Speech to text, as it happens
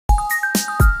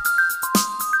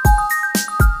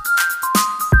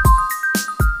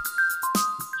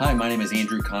name is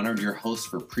Andrew Connard, your host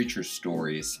for Preacher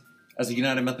Stories. As a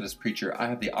United Methodist preacher, I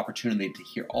have the opportunity to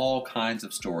hear all kinds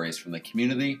of stories from the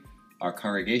community, our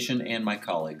congregation, and my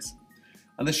colleagues.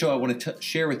 On this show, I want to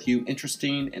share with you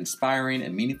interesting, inspiring,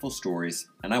 and meaningful stories,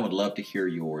 and I would love to hear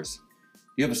yours. Do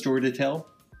you have a story to tell?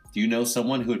 Do you know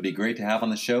someone who would be great to have on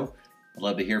the show? I'd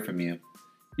love to hear from you.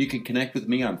 You can connect with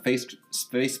me on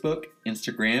Facebook,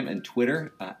 Instagram, and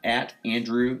Twitter at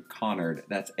Andrew Connard.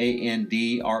 That's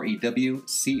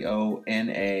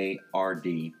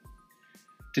ANDREWCONARD.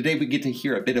 Today we get to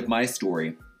hear a bit of my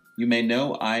story. You may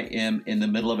know I am in the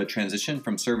middle of a transition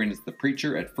from serving as the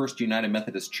preacher at First United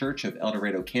Methodist Church of El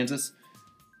Dorado, Kansas,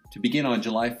 to begin on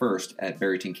July 1st at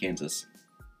Barryton, Kansas.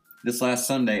 This last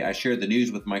Sunday I shared the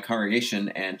news with my congregation,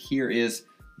 and here is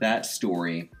that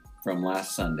story from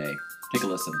last Sunday. Take a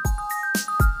listen.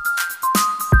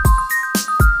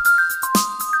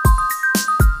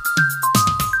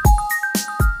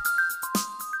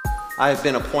 I have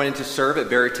been appointed to serve at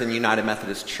Barryton United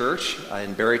Methodist Church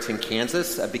in Barryton,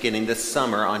 Kansas, beginning this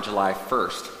summer on July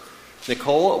 1st.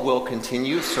 Nicole will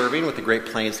continue serving with the Great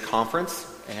Plains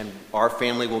Conference, and our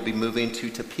family will be moving to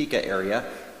Topeka area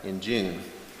in June.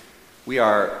 We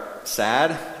are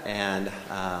sad and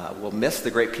we'll miss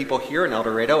the great people here in El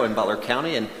Dorado and Butler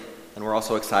County, and we're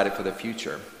also excited for the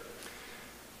future.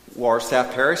 Our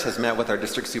staff parish has met with our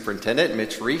district superintendent,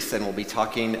 Mitch Reese, and will be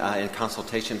talking in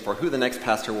consultation for who the next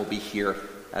pastor will be here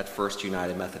at First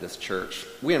United Methodist Church.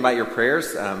 We invite your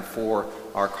prayers for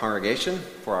our congregation,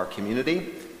 for our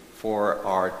community, for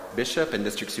our bishop and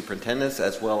district superintendents,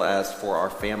 as well as for our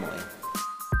family.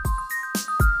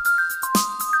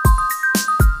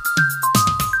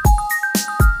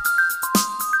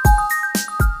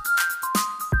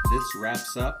 This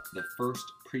wraps up the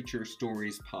first Preacher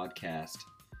Stories podcast.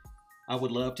 I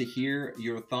would love to hear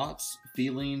your thoughts,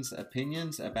 feelings,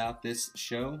 opinions about this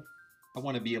show. I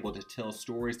want to be able to tell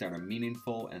stories that are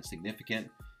meaningful and significant,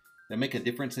 that make a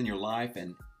difference in your life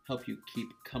and help you keep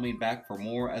coming back for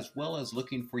more, as well as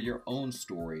looking for your own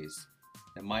stories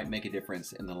that might make a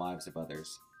difference in the lives of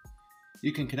others.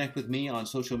 You can connect with me on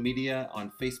social media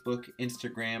on Facebook,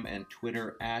 Instagram, and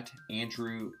Twitter at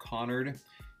Andrew Connard.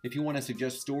 If you want to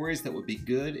suggest stories that would be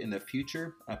good in the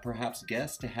future, perhaps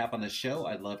guests to have on the show,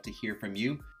 I'd love to hear from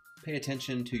you. Pay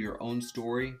attention to your own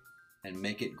story and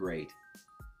make it great.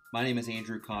 My name is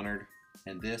Andrew Connard,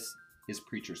 and this is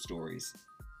Preacher Stories.